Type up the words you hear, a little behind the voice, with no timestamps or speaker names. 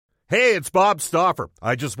Hey, it's Bob Stauffer.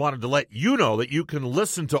 I just wanted to let you know that you can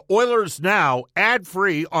listen to Oilers Now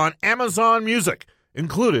ad-free on Amazon Music,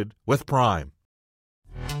 included with Prime.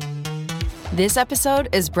 This episode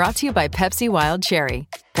is brought to you by Pepsi Wild Cherry.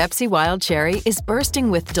 Pepsi Wild Cherry is bursting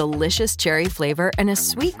with delicious cherry flavor and a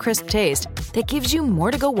sweet, crisp taste that gives you more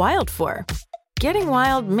to go wild for. Getting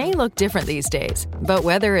wild may look different these days, but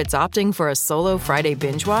whether it's opting for a solo Friday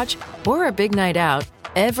binge watch or a big night out,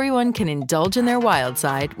 everyone can indulge in their wild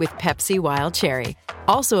side with Pepsi Wild Cherry.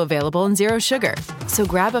 Also available in Zero Sugar. So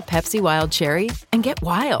grab a Pepsi Wild Cherry and get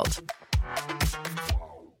wild.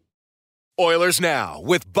 Oilers Now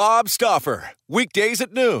with Bob Stauffer. Weekdays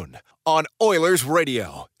at noon on Oilers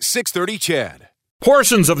Radio, 630 CHED.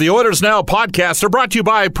 Portions of the Oilers Now podcast are brought to you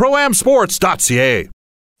by ProAmSports.ca.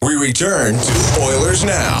 We return to Oilers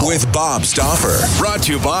Now with Bob Stauffer. Brought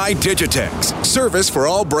to you by Digitex. Service for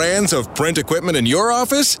all brands of print equipment in your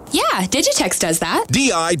office? Yeah, Digitex does that.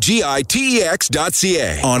 Digitex.ca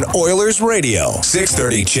on Oilers Radio,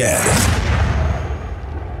 630 CHED.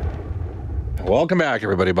 Welcome back,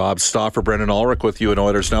 everybody. Bob Stauffer, Brendan Ulrich with you in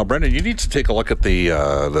Oilers Now. Brendan, you need to take a look at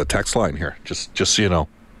the text line here, just so you know.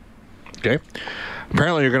 Okay?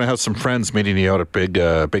 Apparently, you're going to have some friends meeting you out at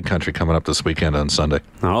Big Country coming up this weekend on Sunday.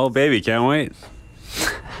 Oh, baby, can't wait.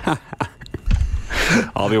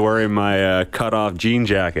 I'll be wearing my cut-off jean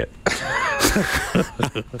jacket.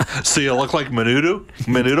 So you look like Menudo?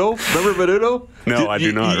 Remember Menudo? No, I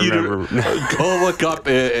do not remember. Go look up.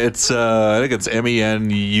 It's I think it's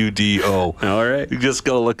Menudo. All right. You just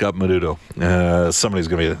go look up Menudo.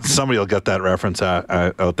 Somebody will get that reference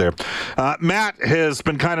out there. Matt has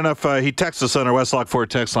been kind enough. He texts us on our Westlock Ford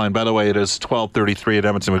text line. By the way, it is 12:33 at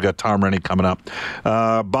Edmonton. We've got Tom Rennie coming up.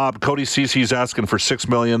 Bob, Cody Cece's asking for $6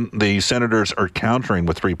 million. The Senators are countering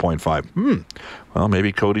with 3.5. Well,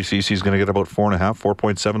 maybe Cody Cece's going to get about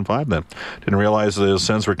 4.75 then. Didn't realize the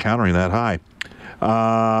Sens were countering that high.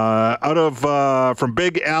 From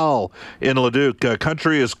Big L in Leduc,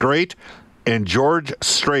 country is great, and George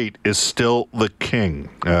Strait is still the king.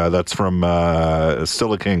 That's from Still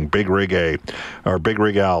the King, Big Rig A, or Big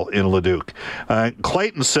Rig Al in Leduc.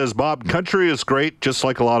 Clayton says, Bob, country is great, just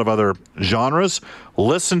like a lot of other genres.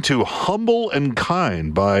 Listen to Humble and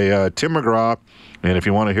Kind by Tim McGraw. And if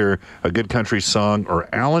you want to hear a good country song, or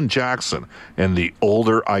Alan Jackson and The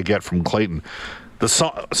Older I Get from Clayton. The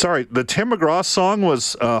Tim McGraw song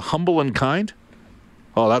was Humble and Kind.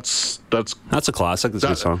 Oh, that's a classic. That's a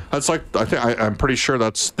good song. That's like I'm pretty sure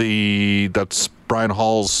that's Brian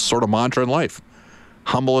Hall's sort of mantra in life.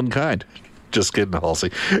 Humble and kind. Just kidding,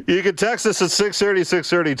 Halsey. You can text us at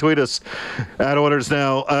 630. Tweet us at Oilers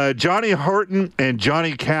Now. Johnny Horton and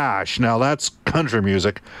Johnny Cash. Now that's country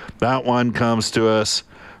music. That one comes to us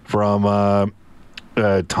from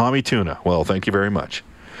Tommy Tuna. Well, thank you very much.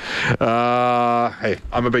 Hey,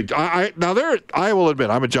 I'm a big. I will admit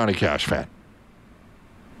I'm a Johnny Cash fan.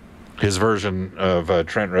 His version of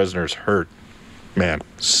Trent Reznor's "Hurt," man,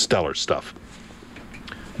 stellar stuff.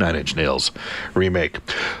 9 Inch Nails remake.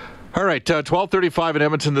 All right, 12:35 in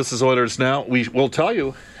Edmonton. This is Oilers Now. We will tell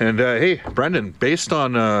you. And hey, Brendan, based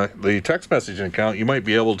on the text messaging account, you might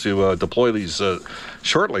be able to deploy these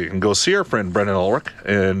shortly and go see our friend Brendan Ulrich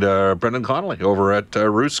and Brendan Connolly over at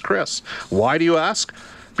Ruth's Chris. Why do you ask?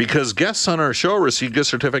 Because guests on our show receive gift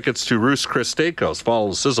certificates to Ruth's Chris Steakhouse.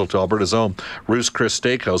 Follow the sizzle to Alberta's own Ruth's Chris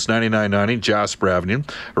Steakhouse, 9990 Jasper Avenue.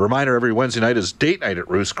 A reminder, every Wednesday night is date night at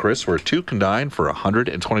Ruth's Chris, where two can dine for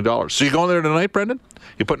 $120. So you going there tonight, Brendan?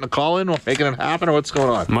 You putting a call in, making it happen, or what's going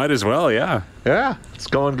on? Might as well, yeah. Yeah, it's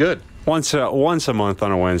going good. Once a month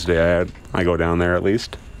on a Wednesday, I go down there at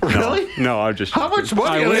least. Really? No, I'm just... How much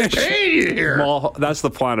money are they paying you here? Well, that's the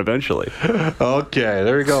plan eventually. Okay,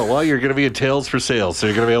 there you go. Well, you're going to be in Tales for Sales, so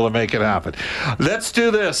you're going to be able to make it happen. Let's do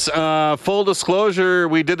this. Full disclosure,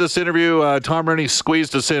 we did this interview. Tom Rennie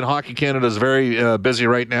squeezed us in. Hockey Canada is very busy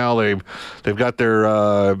right now. They've got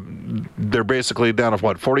they're basically down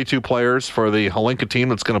to 42 players for the Hlinka team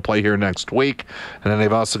that's going to play here next week. And then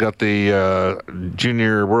they've also got the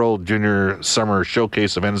World Junior Summer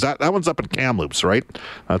Showcase event. That one's up in Kamloops, right?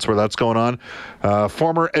 That's where that's going on.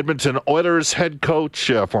 Former Edmonton Oilers head coach,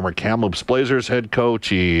 former Kamloops Blazers head coach.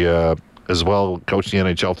 He as well coached the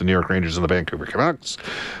NHL with the New York Rangers and the Vancouver Canucks.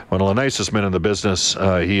 One of the nicest men in the business.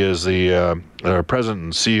 He is the president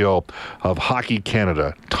and CEO of Hockey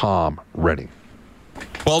Canada, Tom Rennie.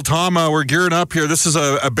 Well, Tom, we're gearing up here. This is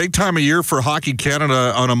a big time of year for Hockey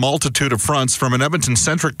Canada on a multitude of fronts. From an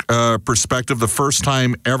Edmonton-centric perspective, the first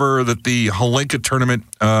time ever that the Hlinka tournament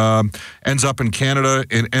ends up in Canada.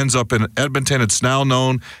 It ends up in Edmonton. It's now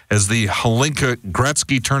known as the Hlinka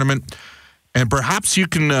Gretzky tournament. And perhaps you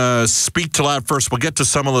can speak to that first. We'll get to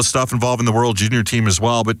some of the stuff involving the World Junior team as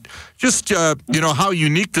well. But just, how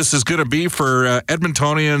unique this is going to be for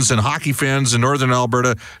Edmontonians and hockey fans in Northern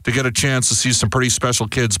Alberta to get a chance to see some pretty special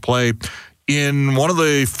kids play in one of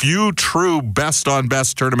the few true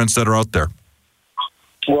best-on-best tournaments that are out there.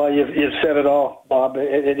 Well, you've said it all, Bob.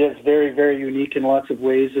 It is very, very unique in lots of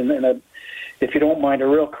ways. And if you don't mind, a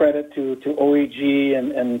real credit to OEG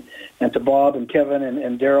and to Bob and Kevin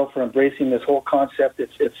and Daryl for embracing this whole concept.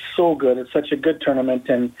 It's so good. It's such a good tournament,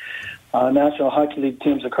 and National Hockey League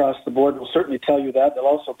teams across the board will certainly tell you that. They'll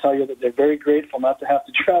also tell you that they're very grateful not to have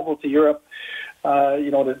to travel to Europe,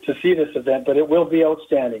 to see this event. But it will be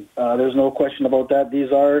outstanding. There's no question about that.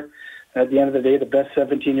 These are, at the end of the day, the best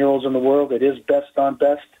 17-year-olds in the world. It is best on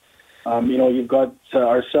best. You've got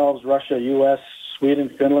ourselves, Russia, U.S.,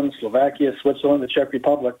 Sweden, Finland, Slovakia, Switzerland, the Czech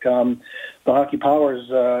Republic, the hockey powers,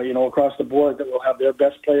 across the board that will have their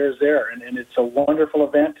best players there. And it's a wonderful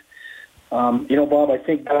event. Bob, I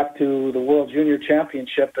think back to the World Junior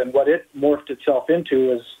Championship and what it morphed itself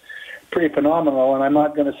into is pretty phenomenal. And I'm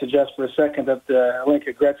not going to suggest for a second that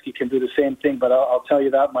Hlinka Gretzky can do the same thing, but I'll tell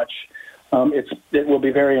you that much. It will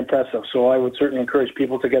be very impressive. So I would certainly encourage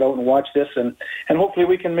people to get out and watch this, and hopefully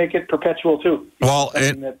we can make it perpetual too. Well,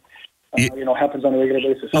 happens on a regular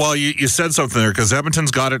basis. Well, you said something there, because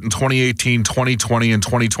Edmonton's got it in 2018, 2020, and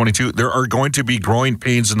 2022. There are going to be growing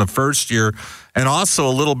pains in the first year, and also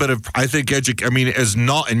a little bit of, I think,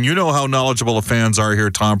 and you know how knowledgeable the fans are here,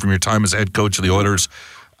 Tom, from your time as head coach of the Oilers.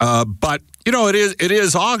 But it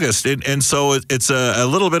is August, and so it's a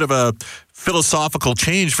little bit of a philosophical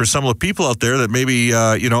change for some of the people out there that maybe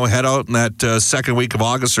head out in that second week of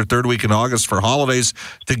August or third week in August for holidays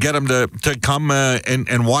to get them to come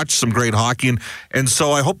and watch some great hockey. And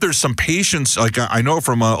so I hope there's some patience. Like I know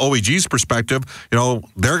from OEG's perspective, they're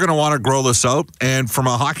going to want to grow this out, and from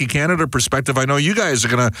a Hockey Canada perspective, I know you guys are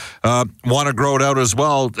going to want to grow it out as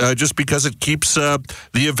well, just because it keeps the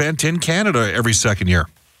event in Canada every second year.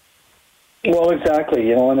 Well,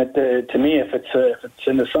 exactly. And to me, if it's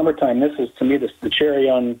in the summertime, this is, to me, the cherry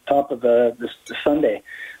on top of the sundae.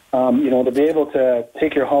 To be able to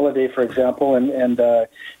take your holiday, for example, and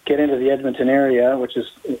get into the Edmonton area, which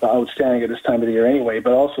is outstanding at this time of the year anyway,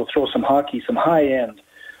 but also throw some hockey, some high-end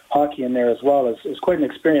hockey in there as well is quite an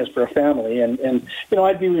experience for a family. And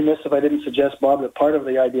I'd be remiss if I didn't suggest, Bob, that part of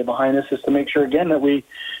the idea behind this is to make sure, again, that we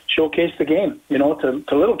showcase the game, to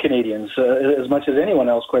little Canadians as much as anyone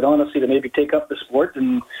else, quite honestly, to maybe take up the sport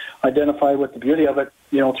and identify with the beauty of it,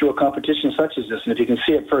 through a competition such as this. And if you can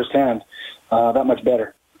see it firsthand, that much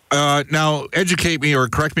better. Now, educate me or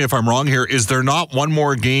correct me if I'm wrong here. Is there not one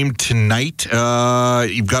more game tonight?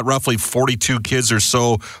 You've got roughly 42 kids or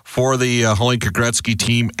so for the Hlinka Gretzky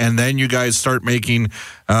team, and then you guys start making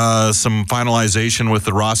some finalization with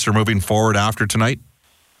the roster moving forward after tonight?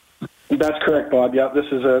 That's correct, Bob. Yeah, this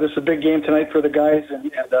is a big game tonight for the guys,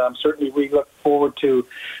 and certainly we look forward to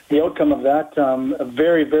the outcome of that. A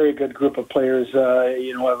very, very good group of players,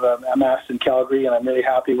 have amassed in Calgary, and I'm really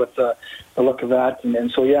happy with the look of that.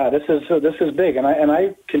 And so, yeah, this is big, and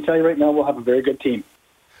I can tell you right now, we'll have a very good team.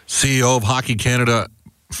 CEO of Hockey Canada,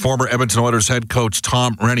 former Edmonton Oilers head coach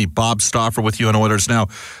Tom Renney, Bob Stauffer with you on Oilers Now.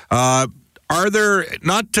 Are there,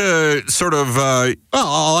 not to sort of,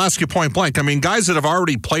 I'll ask you point blank. I mean, guys that have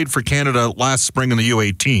already played for Canada last spring in the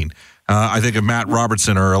U18, I think of Matt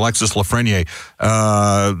Robertson or Alexis Lafreniere,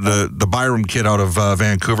 the Byram kid out of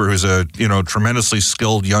Vancouver, who's a tremendously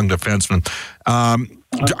skilled young defenseman.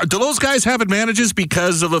 Do those guys have advantages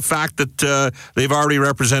because of the fact that they've already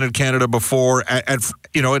represented Canada before at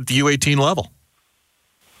the U18 level?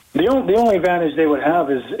 The only advantage they would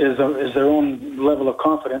have is their own level of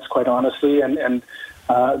confidence, quite honestly, and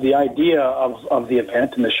the idea of the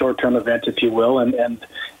event and the short-term event, if you will, and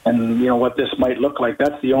what this might look like.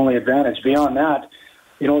 That's the only advantage. Beyond that,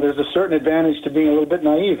 there's a certain advantage to being a little bit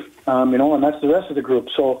naive, and that's the rest of the group.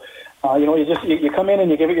 So, you come in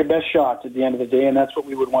and you give it your best shot at the end of the day, and that's what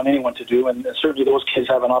we would want anyone to do. And certainly those kids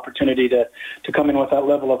have an opportunity to come in with that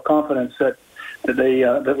level of confidence that they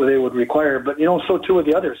would require. But so too with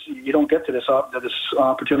the others. You don't get to this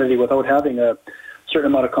opportunity without having a certain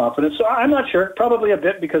amount of confidence. So I'm not sure. Probably a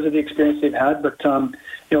bit because of the experience they've had. But a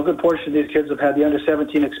good portion of these kids have had the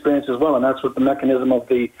under-17 experience as well, and that's what the mechanism of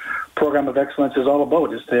the program of excellence is all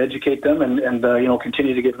about: is to educate them and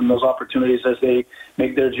continue to give them those opportunities as they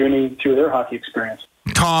make their journey through their hockey experience.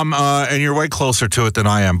 Tom, and you're way closer to it than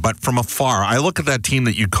I am, but from afar, I look at that team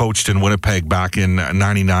that you coached in Winnipeg back in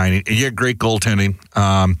 '99. You had great goaltending,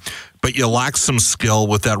 but you lack some skill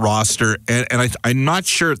with that roster. And I'm not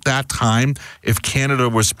sure at that time if Canada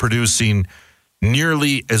was producing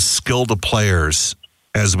nearly as skilled players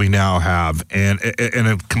as we now have, and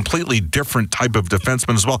a completely different type of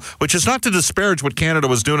defenseman as well, which is not to disparage what Canada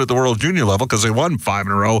was doing at the World Junior level, because they won 5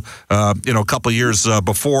 in a row, a couple of years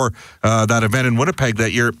before that event in Winnipeg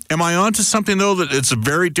that year. Am I on to something, though, that it's a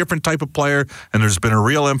very different type of player, and there's been a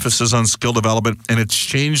real emphasis on skill development, and it's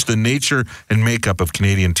changed the nature and makeup of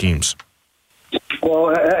Canadian teams?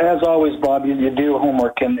 Well, as always, Bob, you do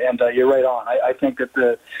homework, and you're right on. I think that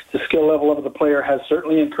the skill level of the player has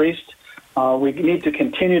certainly increased. We need to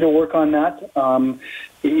continue to work on that. And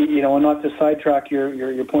not to sidetrack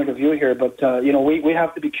your point of view here, but we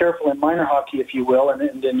have to be careful in minor hockey, if you will,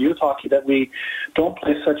 and in youth hockey, that we don't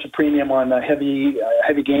place such a premium on a heavy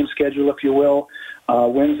game schedule, if you will,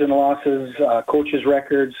 wins and losses, coaches'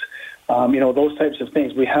 records, those types of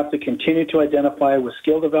things. We have to continue to identify with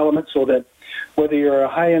skill development so that whether you're a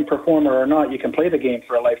high-end performer or not, you can play the game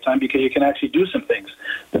for a lifetime because you can actually do some things.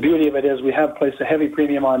 The beauty of it is we have placed a heavy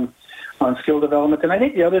premium on skill development. And I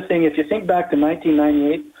think the other thing, if you think back to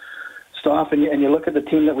 1998, Stoff, and you look at the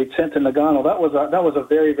team that we'd sent to Nagano, that was a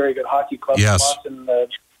very, very good hockey club. Yes. In the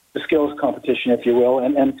skills competition, if you will.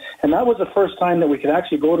 And that was the first time that we could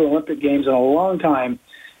actually go to Olympic Games in a long time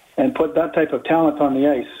and put that type of talent on the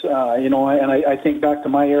ice. And I think back to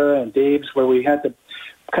my era and Dave's, where we had to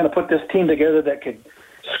kind of put this team together that could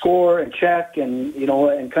score and check and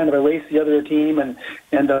kind of erase the other team and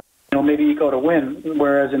maybe eke out a win.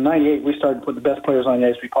 Whereas in '98, we started to put the best players on the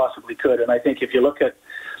ice we possibly could. And I think if you look at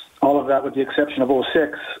all of that, with the exception of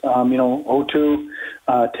 06, 02,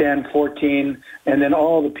 10, 14, and then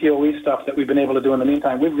all the POE stuff that we've been able to do in the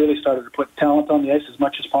meantime, we've really started to put talent on the ice as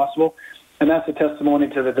much as possible. And that's a testimony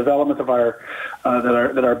to the development of our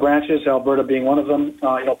that our branches, Alberta being one of them,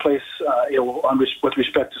 with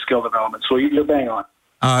respect to skill development. So you're bang on.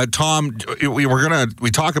 Tom,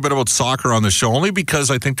 we talk a bit about soccer on the show only because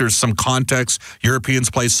I think there's some context. Europeans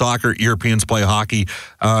play soccer, Europeans play hockey.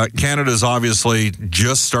 Canada's obviously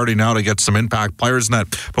just starting now to get some impact players in that.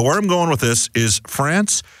 But where I'm going with this is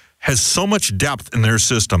France has so much depth in their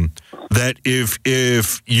system that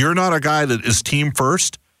if you're not a guy that is team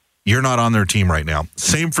first, you're not on their team right now.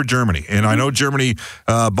 Same for Germany. And I know Germany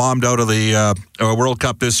bombed out of the World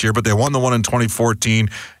Cup this year, but they won the one in 2014.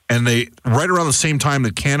 And they, right around the same time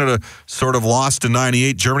that Canada sort of lost in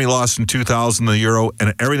 '98, Germany lost in 2000 the Euro,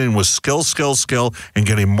 and everything was skill, and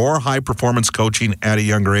getting more high-performance coaching at a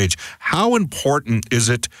younger age. How important is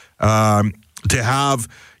it to have,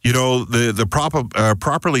 the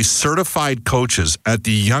properly certified coaches at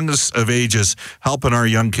the youngest of ages helping our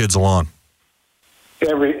young kids along?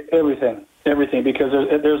 Everything, because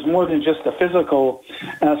there's more than just the physical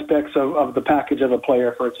aspects of the package of a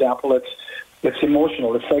player. For example, it's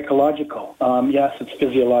emotional, it's psychological. Yes, it's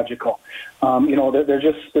physiological.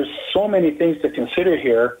 There's so many things to consider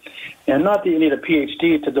here, and not that you need a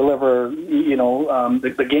PhD to deliver,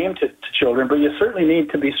 the game to children, but you certainly need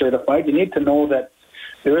to be certified. You need to know that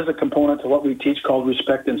there is a component to what we teach called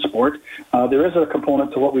respect in sport. There is a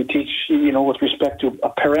component to what we teach, with respect to a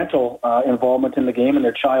parental involvement in the game and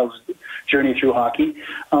their child's journey through hockey.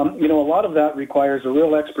 A lot of that requires a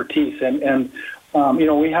real expertise, and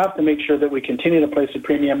we have to make sure that we continue to place a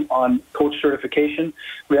premium on coach certification.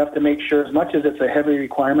 We have to make sure, as much as it's a heavy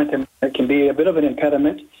requirement and it can be a bit of an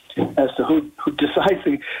impediment as to who decides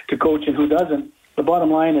to coach and who doesn't, the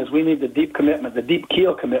bottom line is we need the deep commitment, the deep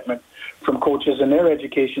keel commitment from coaches and their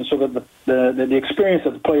education, so that the experience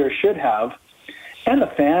that the player should have, and the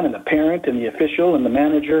fan and the parent and the official and the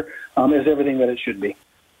manager, is everything that it should be.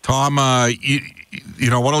 Tom,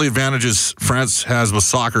 one of the advantages France has with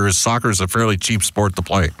soccer is a fairly cheap sport to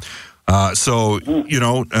play.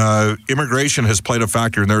 Immigration has played a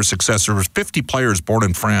factor in their success. There was 50 players born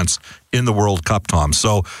in France in the World Cup, Tom.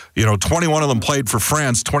 So, 21 of them played for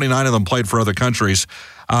France, 29 of them played for other countries.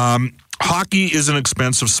 Hockey is an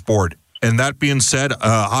expensive sport. And that being said,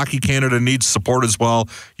 Hockey Canada needs support as well.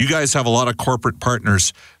 You guys have a lot of corporate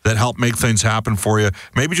partners that help make things happen for you.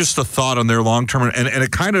 Maybe just a thought on their long-term, and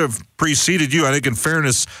it kind of preceded you. I think in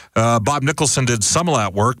fairness, Bob Nicholson did some of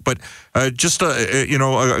that work, but just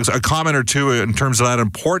a comment or two in terms of that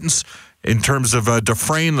importance, in terms of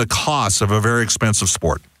defraying the costs of a very expensive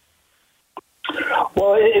sport.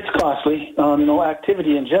 Well, it's costly.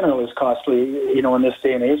 Activity in general is costly, in this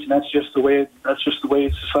day and age, and that's just the way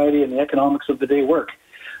society and the economics of the day work.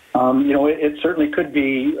 It certainly could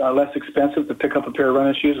be less expensive to pick up a pair of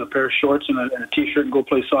running shoes, a pair of shorts, and a T-shirt and go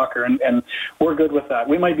play soccer, and we're good with that.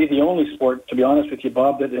 We might be the only sport, to be honest with you,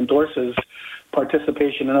 Bob, that endorses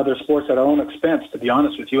participation in other sports at our own expense, to be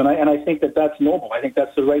honest with you, and I think that's noble. I think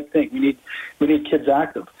that's the right thing. We need kids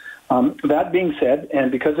active. That being said,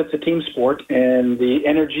 and because it's a team sport and the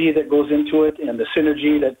energy that goes into it and the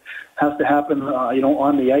synergy that has to happen,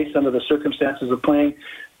 on the ice under the circumstances of playing,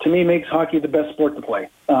 to me makes hockey the best sport to play,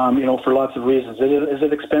 for lots of reasons. Is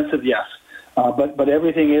it expensive? Yes. But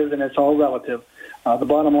everything is, and it's all relative. The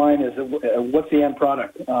bottom line is, what's the end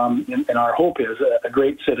product? And our hope is a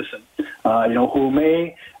great citizen, who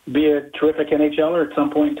may be a terrific NHLer at some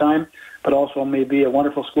point in time, but also may be a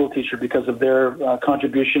wonderful school teacher because of their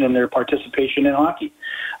contribution and their participation in hockey.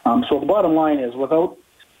 So the bottom line is, without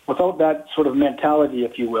that sort of mentality,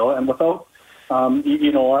 if you will, and without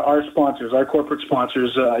our sponsors, our corporate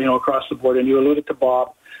sponsors, across the board, and you alluded to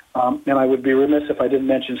Bob, and I would be remiss if I didn't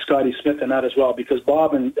mention Scotty Smith in that as well, because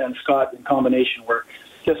Bob and Scott in combination were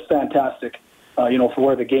just fantastic, for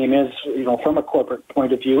where the game is, from a corporate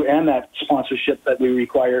point of view, and that sponsorship that we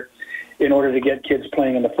require in order to get kids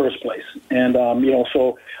playing in the first place. And,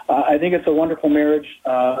 so I think it's a wonderful marriage.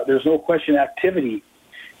 There's no question activity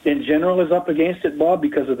in general is up against it, Bob,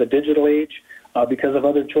 because of the digital age, because of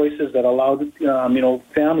other choices that allow,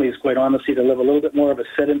 families, quite honestly, to live a little bit more of a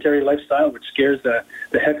sedentary lifestyle, which scares the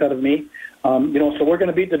heck out of me. So we're going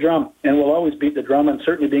to beat the drum, and we'll always beat the drum, and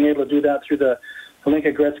certainly being able to do that through the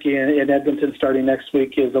Hlinka Gretzky in Edmonton starting next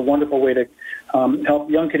week is a wonderful way to help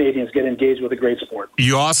young Canadians get engaged with a great sport.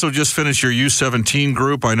 You also just finished your U17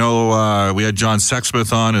 group. I know we had John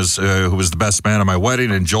Sexsmith on, who was the best man at my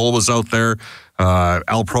wedding, and Joel was out there.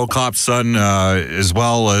 Al Prokop's son, as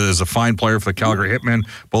well as a fine player for the Calgary Hitmen.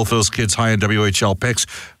 Both those kids high in WHL picks.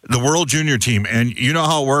 The World Junior team, and you know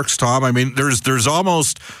how it works, Tom. I mean, there's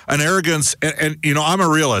almost an arrogance, and I'm a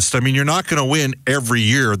realist. I mean, you're not going to win every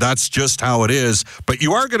year. That's just how it is. But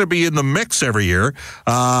you are going to be in the mix every year.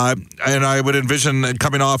 And I would envision,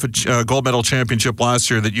 coming off a gold medal championship last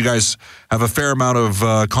year, that you guys have a fair amount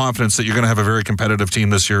of confidence that you're going to have a very competitive team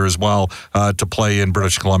this year as well to play in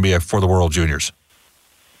British Columbia for the World Juniors.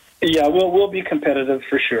 Yeah, we'll be competitive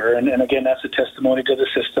for sure. And again, that's a testimony to the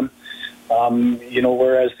system.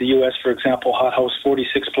 Whereas the U.S., for example, hot house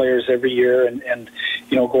 46 players every year and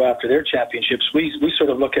go after their championships, we sort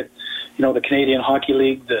of look at, the Canadian Hockey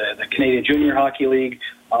League, the Canadian Junior Hockey League,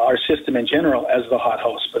 our system in general as the hot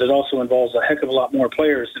house. But it also involves a heck of a lot more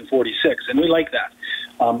players than 46, and we like that.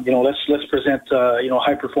 Let's present,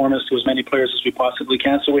 high performance to as many players as we possibly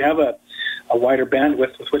can, so we have a wider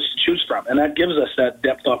bandwidth with which to choose from. And that gives us that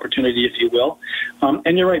depth opportunity, if you will.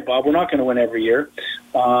 And you're right, Bob, we're not going to win every year,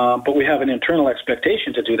 but we have an internal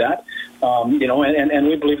expectation to do that, and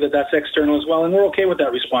we believe that that's external as well. And we're okay with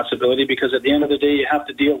that responsibility because at the end of the day, you have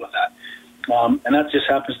to deal with that. And that just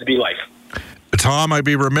happens to be life. Tom, I'd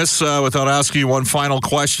be remiss without asking you one final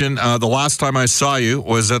question. The last time I saw you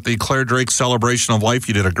was at the Claire Drake Celebration of Life.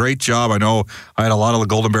 You did a great job. I know I had a lot of the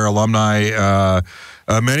Golden Bear alumni,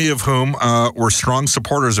 many of whom were strong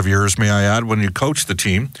supporters of yours, may I add, when you coached the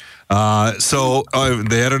team. So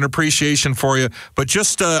they had an appreciation for you. But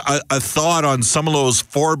just a thought on some of those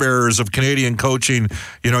forebearers of Canadian coaching.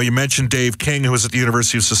 You mentioned Dave King, who was at the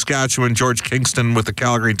University of Saskatchewan, George Kingston with the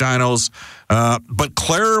Calgary Dinos. But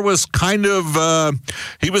Claire was kind of, I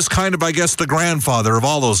guess, the grandfather of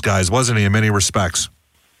all those guys, wasn't he, in many respects?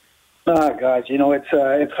 Guys,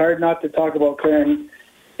 it's hard not to talk about Claire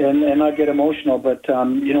and not get emotional, but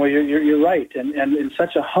you're right, and in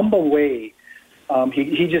such a humble way,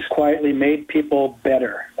 he just quietly made people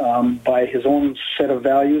better by his own set of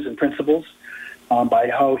values and principles, by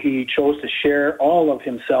how he chose to share all of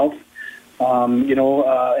himself, and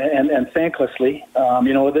thanklessly,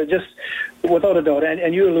 they're just without a doubt.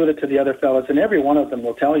 And you alluded to the other fellas, and every one of them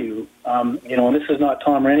will tell you, and this is not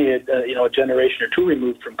Tom Rennie, a generation or two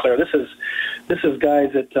removed from Claire. This is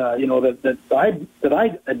guys that that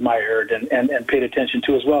I admired and paid attention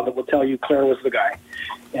to as well. That will tell you Claire was the guy,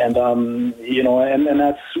 and and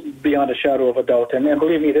that's beyond a shadow of a doubt. And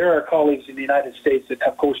believe me, there are colleagues in the United States that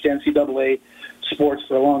have coached NCAA sports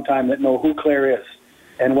for a long time that know who Claire is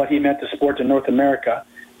and what he meant to sports in North America.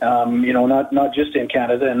 Not just in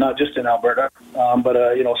Canada and not just in Alberta, but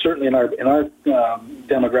certainly in our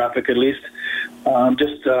demographic at least,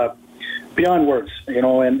 just beyond words.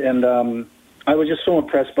 And I was just so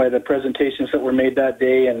impressed by the presentations that were made that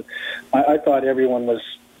day, and I thought everyone was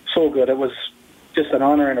so good. It was just an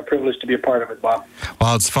honor and a privilege to be a part of it, Bob.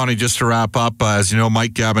 Well, it's funny, just to wrap up, as you know,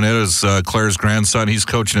 Mike Gabinet is Claire's grandson. He's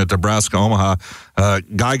coaching at Nebraska Omaha.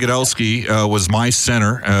 Guy Godowski was my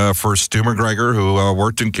center for Stu McGregor, who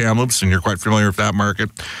worked in Kamloops, and you're quite familiar with that market.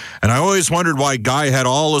 And I always wondered why Guy had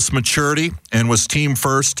all this maturity and was team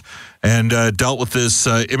first and dealt with this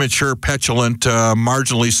immature, petulant,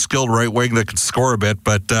 marginally skilled right wing that could score a bit.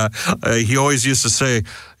 But he always used to say,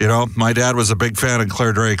 my dad was a big fan of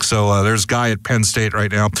Claire Drake. So there's Guy at Penn State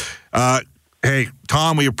right now. Hey,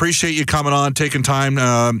 Tom, we appreciate you coming on, taking time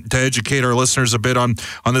to educate our listeners a bit on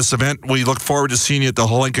this event. We look forward to seeing you at the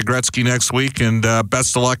Hlinka Gretzky next week, and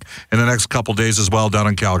best of luck in the next couple days as well down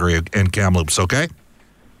in Calgary and Kamloops, okay?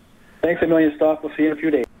 Thanks a million, Stock. We'll see you in a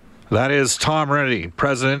few days. That is Tom Rennedy,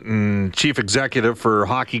 President and Chief Executive for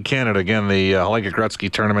Hockey Canada. Again, the Hlinka Gretzky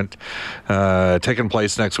tournament taking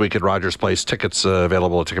place next week at Rogers Place. Tickets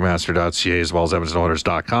available at Ticketmaster.ca as well as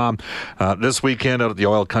EdmontonOilers.com. This weekend out at the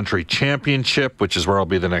Oil Country Championship, which is where I'll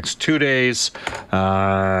be the next 2 days.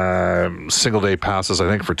 Single day passes, I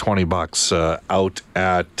think, for $20 out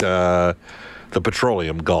at the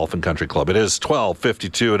Petroleum Golf and Country Club. It is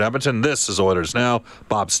 12:52 in Edmonton. This is Oilers Now.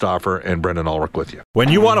 Bob Stauffer and Brendan Ulrich with you. When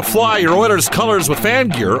you want to fly your Oilers colors with fan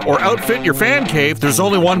gear or outfit your fan cave, there's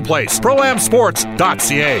only one place.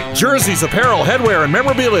 ProAmSports.ca. Jerseys, apparel, headwear, and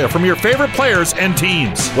memorabilia from your favorite players and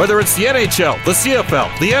teams. Whether it's the NHL, the CFL,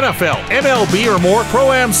 the NFL, MLB, or more,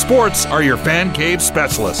 Pro-Am Sports are your fan cave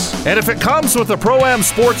specialists. And if it comes with a Pro-Am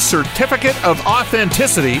Sports Certificate of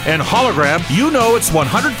Authenticity and hologram, you know it's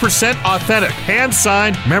 100% authentic.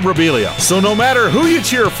 Hand-signed memorabilia. So no matter who you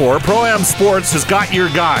cheer for, Pro-Am Sports has got your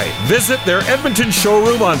guy. Visit their Edmonton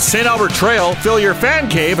showroom on St. Albert Trail. Fill your fan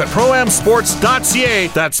cave at ProAmSports.ca.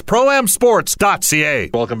 That's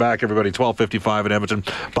ProAmSports.ca. Welcome back, everybody. 12:55 in Edmonton.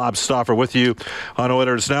 Bob Stauffer with you on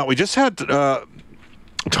Oilers Now. We just had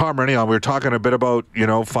Tom Rennedy on. We were talking a bit about,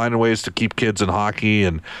 finding ways to keep kids in hockey.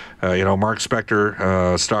 And, Mark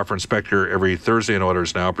Spector, Stauffer and Spector, every Thursday in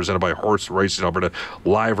Oilers Now, presented by Horse Racing Alberta,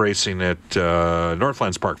 live racing at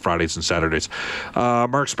Northlands Park Fridays and Saturdays.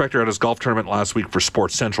 Mark Spector had his golf tournament last week for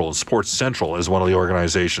Sports Central. And Sports Central is one of the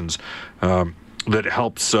organizations that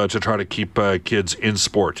helps to try to keep kids in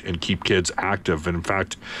sport and keep kids active. And in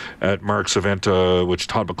fact, at Mark's event, which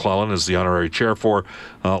Todd McClellan is the honorary chair for,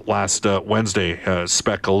 last Wednesday,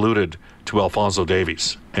 Spec alluded to Alphonso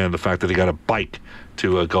Davies and the fact that he got a bike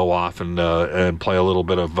to go off and play a little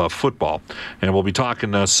bit of football. And we'll be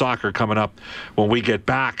talking soccer coming up when we get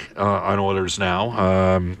back on Oilers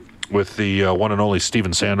Now. With the one and only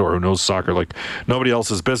Steven Sandor, who knows soccer like nobody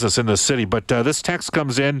else's business in this city. But this text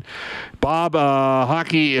comes in. Bob,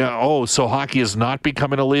 hockey, so hockey is not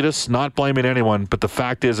becoming elitist, not blaming anyone, but the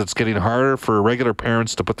fact is it's getting harder for regular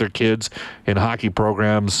parents to put their kids in hockey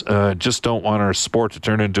programs. Just don't want our sport to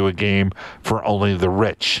turn into a game for only the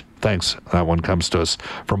rich. Thanks. That one comes to us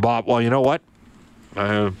from Bob. Well, you know what?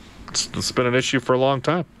 It's been an issue for a long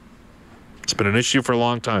time.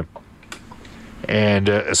 And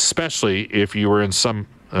especially if you were in some,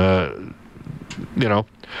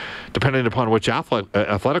 depending upon which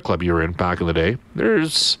athletic club you were in back in the day,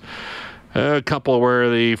 there's a couple where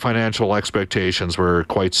the financial expectations were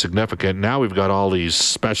quite significant. Now we've got all these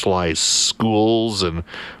specialized schools and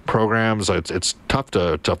programs. It's tough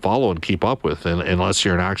to follow and keep up with unless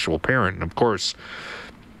you're an actual parent. And of course,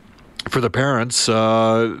 for the parents,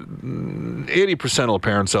 80% of the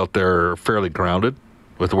parents out there are fairly grounded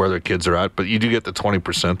with where their kids are at, but you do get the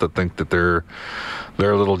 20% that think that their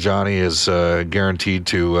little Johnny is guaranteed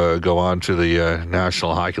to go on to the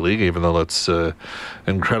National Hockey League, even though that's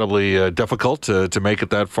incredibly difficult to make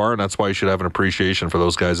it that far, and that's why you should have an appreciation for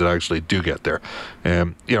those guys that actually do get there.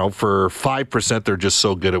 And, for 5%, they're just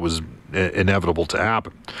so good it was inevitable to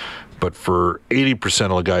happen. But for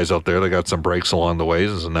 80% of the guys out there, they got some breaks along the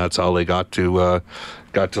ways, and that's how they got to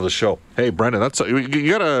the show. Hey, Brendan, we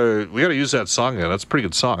gotta use that song again. That's a pretty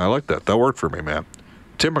good song. I like that. That worked for me, man.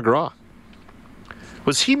 Tim McGraw.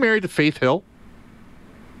 Was he married to Faith Hill?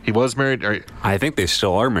 He was married. I think they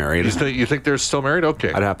still are married. You think they're still married?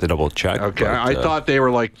 Okay. I'd have to double check. Okay. But, I thought they were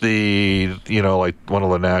like like one of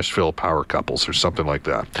the Nashville power couples or something like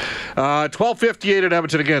that. 12:58 at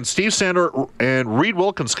Edmonton again. Steve Sandor and Reed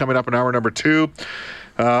Wilkins coming up in hour number 2.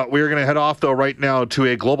 We are going to head off, though, right now to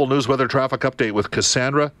a global news weather traffic update with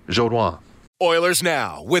Cassandra Jaudoin. Oilers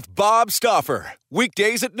Now with Bob Stauffer.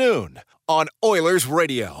 Weekdays at noon on Oilers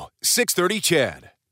Radio, 630 CHED.